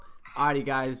Alrighty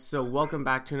guys, so welcome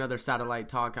back to another Satellite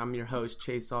Talk. I'm your host,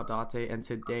 Chase Saldate, and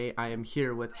today I am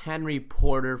here with Henry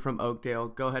Porter from Oakdale.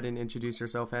 Go ahead and introduce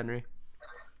yourself, Henry.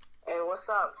 Hey, what's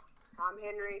up? I'm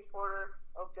Henry Porter,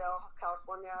 Oakdale,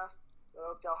 California, at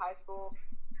Oakdale High School.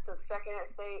 Took second at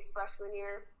state freshman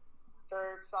year,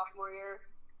 third sophomore year,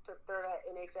 took third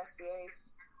at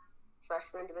NHSCA's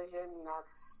freshman division, and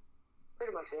that's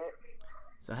pretty much it.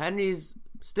 So Henry's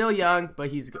still young, but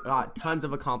he's got tons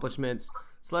of accomplishments.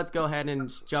 So let's go ahead and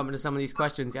just jump into some of these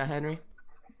questions. Yeah, Henry?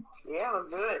 Yeah,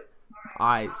 let's do it.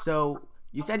 Alright, so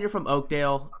you said you're from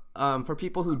Oakdale. For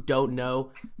people who don't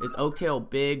know, is Oakdale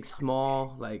big,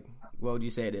 small? Like, what would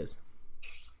you say it is?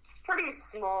 Pretty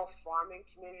small farming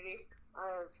community.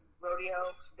 It's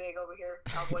rodeo. It's big over here.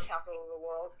 Cowboy capital of the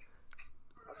world.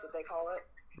 That's what they call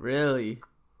it. Really?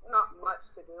 Not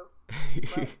much to do,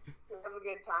 but we have a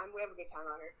good time. We have a good time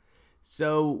out here.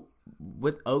 So,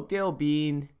 with Oakdale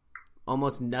being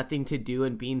almost nothing to do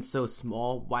and being so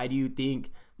small, why do you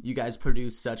think you guys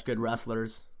produce such good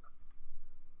wrestlers?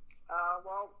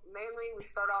 Well, mainly we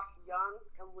start off young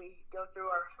and we go through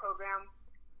our program.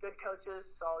 Good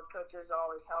coaches, solid coaches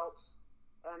always helps.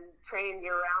 And training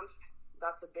year-round,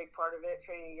 that's a big part of it.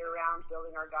 Training year-round,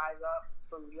 building our guys up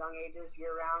from young ages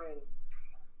year-round, and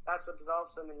that's what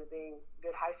develops them into being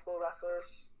good high school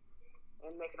wrestlers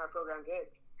and making our program good.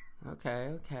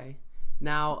 Okay.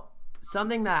 Now,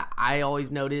 something that I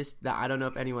always noticed that I don't know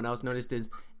if anyone else noticed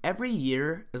is every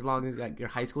year, as long as like your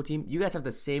high school team, you guys have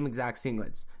the same exact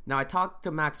singlets. Now, I talked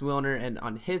to Max Wilner,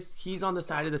 and he's on the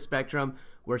side of the spectrum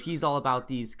where he's all about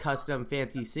these custom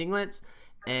fancy singlets,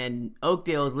 and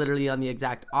Oakdale is literally on the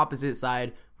exact opposite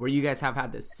side where you guys have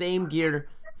had the same gear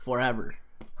forever.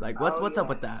 Like, what's up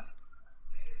with that?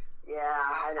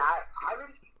 Yeah, and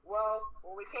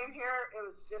when we came here, it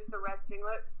was just the red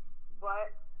singlets, but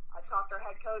I talked to our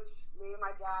head coach, me and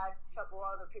my dad, a couple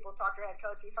other people talked to our head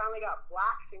coach. We finally got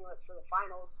black singlets for the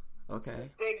finals. Okay.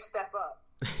 Big step up.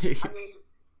 I mean,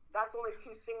 that's only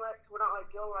 2 singlets. We're not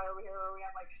like Gilroy over here where we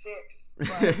have like 6.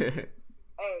 But,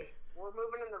 hey, we're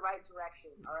moving in the right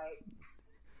direction, all right?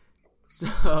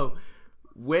 So,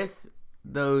 with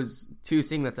those 2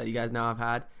 singlets that you guys now have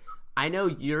had, I know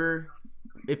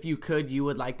if you could, you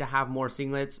would like to have more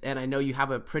singlets, and I know you have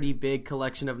a pretty big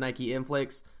collection of Nike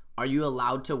Inflicts. Are you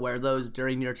allowed to wear those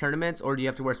during your tournaments, or do you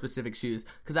have to wear specific shoes?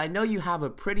 Because I know you have a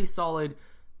pretty solid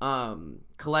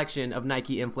collection of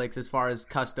Nike Inflicts as far as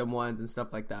custom ones and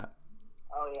stuff like that.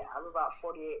 Oh, yeah. I have about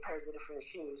 48 pairs of different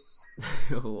shoes.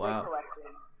 Wow. Big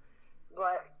collection.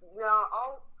 But, no,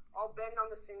 I'll bend on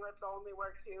the singlets. I'll only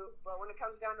wear 2. But when it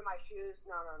comes down to my shoes,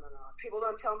 no. People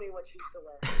don't tell me what shoes to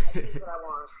wear. I choose what I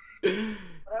want.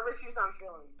 Whatever shoes I'm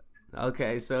feeling.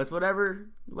 Okay, so it's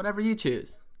whatever you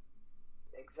choose.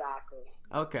 Exactly.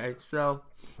 Okay, so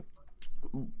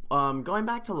going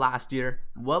back to last year,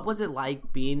 what was it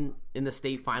like being in the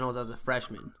state finals as a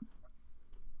freshman?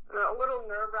 A little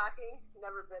nerve-wracking.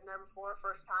 Never been there before,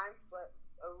 first time, but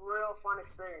a real fun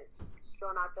experience. Just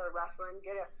going out there wrestling,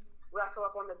 get to wrestle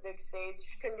up on the big stage.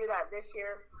 Couldn't do that this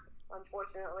year,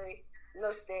 unfortunately. No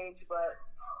stage, but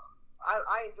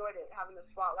I enjoyed it, having the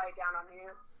spotlight down on you,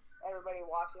 everybody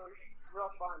watching. It's real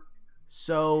fun.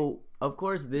 So, of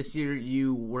course, this year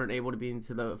you weren't able to be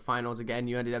into the finals again.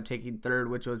 You ended up taking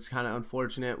third, which was kind of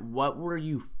unfortunate. What were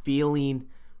you feeling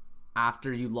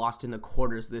after you lost in the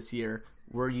quarters this year?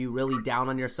 Were you really down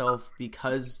on yourself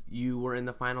because you were in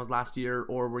the finals last year,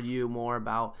 or were you more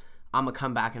about, I'm going to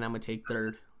come back and I'm going to take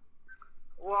third?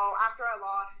 Well, after I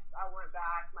lost, I went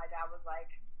back. My dad was like,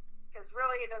 because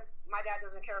really, my dad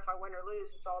doesn't care if I win or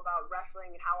lose. It's all about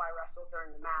wrestling and how I wrestled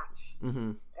during the match.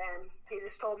 Mm-hmm. And he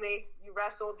just told me, you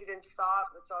wrestled, you didn't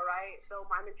stop, it's all right. So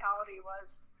my mentality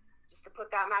was just to put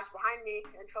that match behind me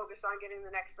and focus on getting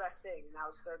the next best thing, and that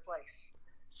was third place.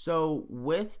 So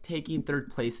with taking third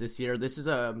place this year, this is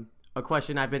a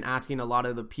question I've been asking a lot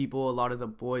of the people, a lot of the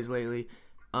boys lately.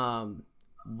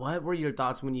 What were your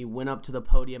thoughts when you went up to the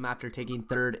podium after taking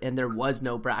third and there was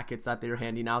no brackets that they were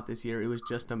handing out this year? It was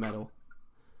just a medal.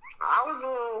 I was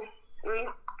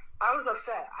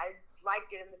upset. I like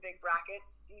getting the big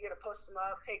brackets. You get to post them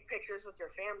up, take pictures with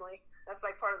your family. That's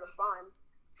like part of the fun.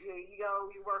 You go,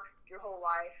 you work your whole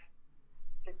life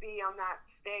to be on that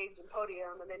stage and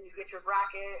podium, and then you get your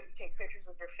bracket, you take pictures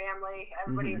with your family.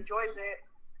 Everybody enjoys it,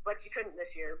 but you couldn't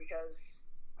this year because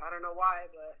I don't know why,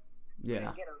 but you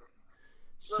didn't get them.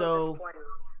 So,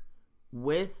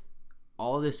 with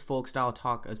all this folk style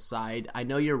talk aside, I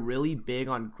know you're really big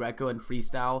on Greco and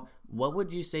freestyle. What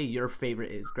would you say your favorite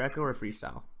is, Greco or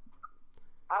freestyle?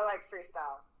 I like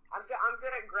freestyle. I'm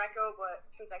good at Greco, but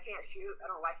since I can't shoot, I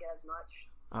don't like it as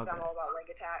much. Okay. So I'm all about leg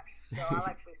attacks, so I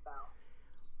like freestyle.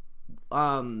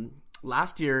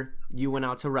 last year you went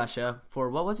out to Russia for,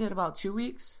 what was it, about 2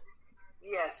 weeks?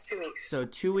 Yes, 2 weeks. So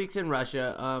 2 weeks in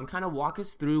Russia. Kind of walk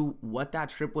us through what that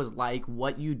trip was like,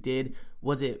 what you did.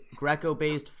 Was it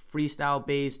Greco-based,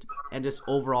 freestyle-based, and just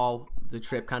overall the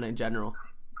trip kind of in general?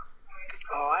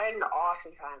 Oh, I had an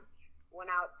awesome time. Went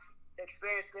out,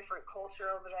 experienced different culture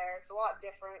over there. It's a lot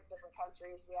different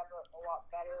countries. We have a lot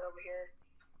better over here.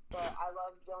 But I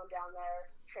loved going down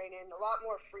there, training a lot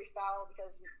more freestyle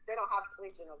because they don't have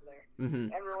collegiate over there.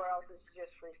 Mm-hmm. Everywhere else is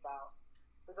just freestyle.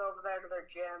 We go over there to their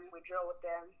gym, we drill with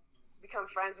them, become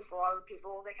friends with a lot of the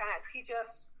people. They kind of teach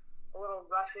us a little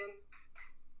Russian,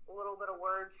 a little bit of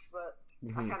words, but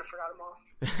I kind of forgot them all.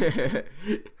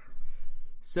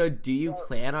 So do you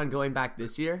plan on going back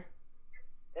this year?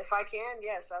 If I can,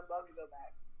 yes, I'd love to go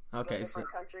back. Okay. Go to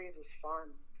different countries is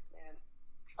fun, man.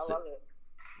 I love it.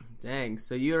 Dang,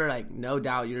 so you're like, no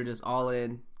doubt, you're just all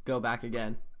in, go back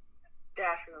again.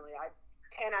 Definitely.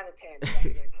 10 out of 10.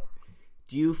 Definitely.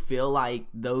 Do you feel like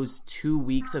those 2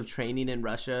 weeks of training in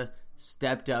Russia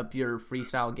stepped up your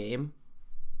freestyle game?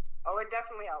 Oh, it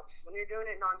definitely helps. When you're doing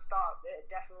it nonstop, it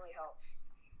definitely helps.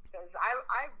 Because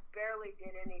I barely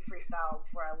did any freestyle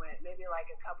before I went. Maybe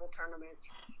like a couple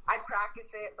tournaments. I'd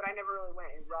practice it, but I never really went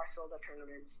and wrestled at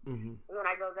tournaments. Mm-hmm. And then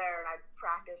I go there and I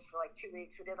practice for like 2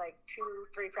 weeks. We did like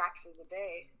 2-3 practices a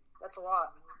day. That's a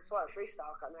lot. It's a lot of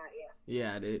freestyle coming at you.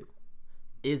 Yeah, it is.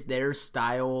 Is their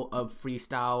style of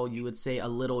freestyle, you would say, a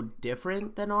little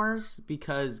different than ours?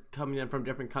 Because coming in from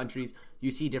different countries,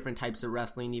 you see different types of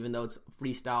wrestling, even though it's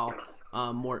freestyle.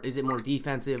 Is it more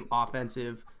defensive,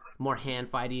 offensive, more hand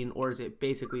fighting, or is it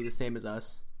basically the same as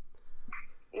us?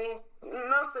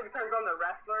 Mostly depends on the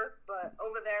wrestler, but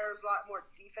over there is a lot more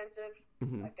defensive.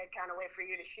 Mm-hmm. Like they kind of wait for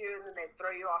you to shoot, and then they throw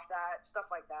you off that,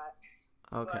 stuff like that.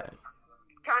 Okay.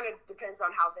 Kind of depends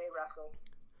on how they wrestle,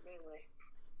 mainly.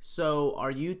 So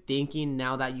are you thinking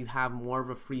now that you have more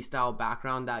of a freestyle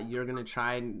background that you're going to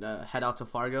try and head out to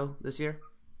Fargo this year?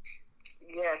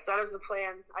 Yes, that is the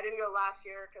plan. I didn't go last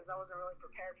year because I wasn't really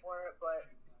prepared for it, but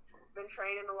been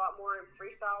training a lot more in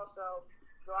freestyle, so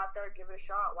go out there, give it a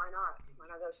shot. Why not? Why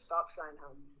not go stop sign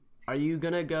home? Are you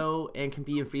going to go and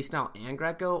compete in freestyle and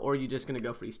Greco, or are you just going to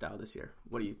go freestyle this year?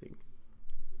 What do you think?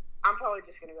 I'm probably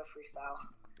just going to go freestyle.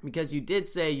 Because you did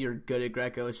say you're good at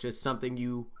Greco. It's just something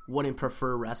you wouldn't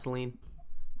prefer wrestling,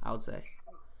 I would say.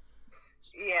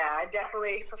 Yeah, I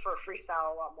definitely prefer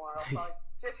freestyle a lot more. I'll probably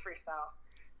just freestyle.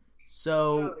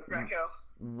 So,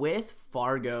 with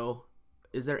Fargo,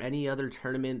 is there any other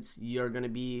tournaments you're going to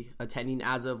be attending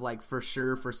as of, like, for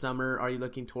sure for summer? Are you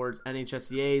looking towards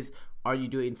NHSCAs? Are you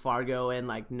doing Fargo and,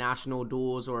 like, national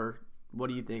duels? Or what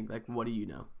do you think? Like, what do you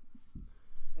know?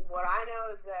 What I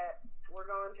know is that we're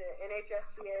going to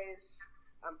NHSCAs.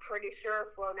 I'm pretty sure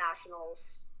Flow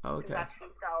Nationals. Okay. Because that's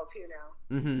freestyle too now.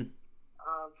 Mm-hmm.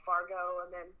 Fargo,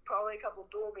 and then probably a couple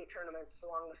dual meet tournaments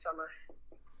along the summer.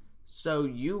 So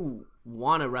you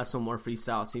want to wrestle more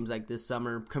freestyle? Seems like this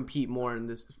summer, compete more in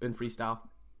freestyle.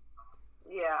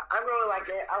 Yeah, I really like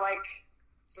it.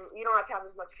 You don't have to have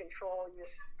as much control. You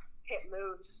just hit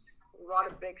moves. A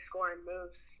lot of big scoring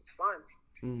moves. It's fun.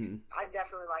 Mm-hmm. I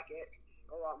definitely like it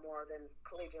a lot more than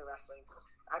collegiate wrestling.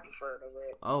 I prefer it over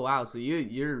it. Oh wow! So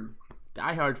you're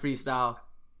diehard freestyle.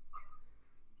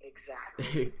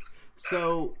 Exactly.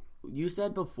 So you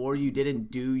said before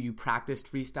you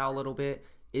practiced freestyle a little bit.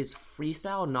 Is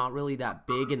freestyle not really that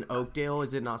big in Oakdale?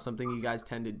 Is it not something you guys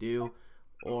tend to do,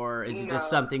 or is it just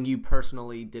something you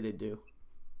personally didn't do?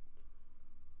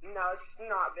 No, it's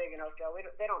not big in Oakdale.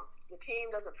 The team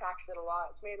doesn't practice it a lot.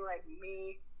 It's mainly like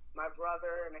me, my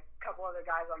brother, and a couple other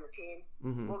guys on the team.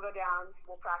 Mm-hmm. We'll go down,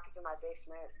 we'll practice in my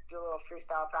basement, do a little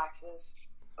freestyle practices.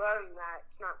 But other than that,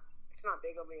 it's not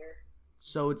big over here.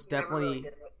 So it's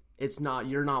definitely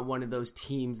you're not one of those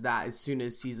teams that as soon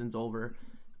as season's over,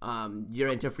 you're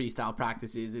into freestyle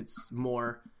practices. It's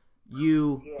more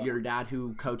your dad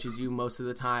who coaches you most of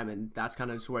the time, and that's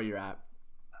kind of just where you're at.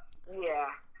 Yeah,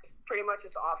 pretty much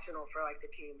it's optional for like the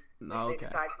team if they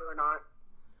decide to or not.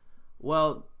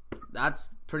 Well,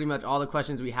 that's pretty much all the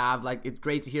questions we have. Like, it's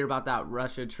great to hear about that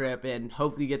Russia trip, and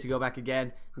hopefully you get to go back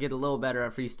again and get a little better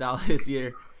at freestyle this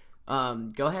year.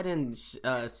 Go ahead and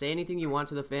say anything you want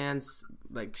to the fans.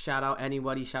 Like, shout out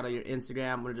anybody, shout out your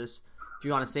Instagram, or just if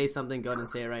you want to say something, go ahead and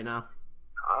say it right now.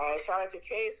 All right, shout out to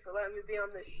Chase for letting me be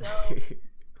on this show. I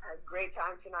had a great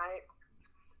time tonight.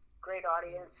 Great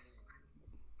audience.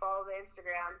 Follow the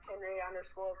Instagram,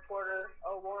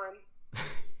 Henry_Porter01.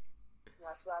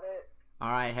 That's about it.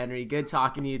 All right, Henry, good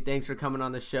talking to you. Thanks for coming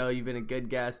on the show. You've been a good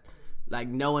guest. Like,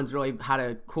 no one's really had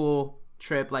a cool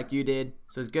trip like you did,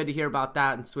 so it's good to hear about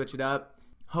that and switch it up.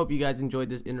 Hope you guys enjoyed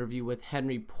this interview with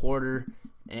Henry Porter,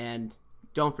 and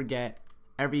don't forget,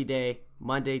 every day,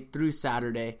 Monday through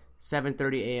Saturday,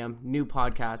 7:30 a.m., new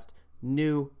podcast,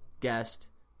 new guest.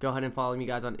 Go ahead and follow me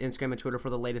guys on Instagram and Twitter for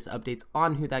the latest updates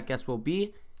on who that guest will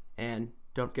be. And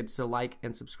don't forget to like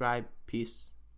and subscribe. Peace.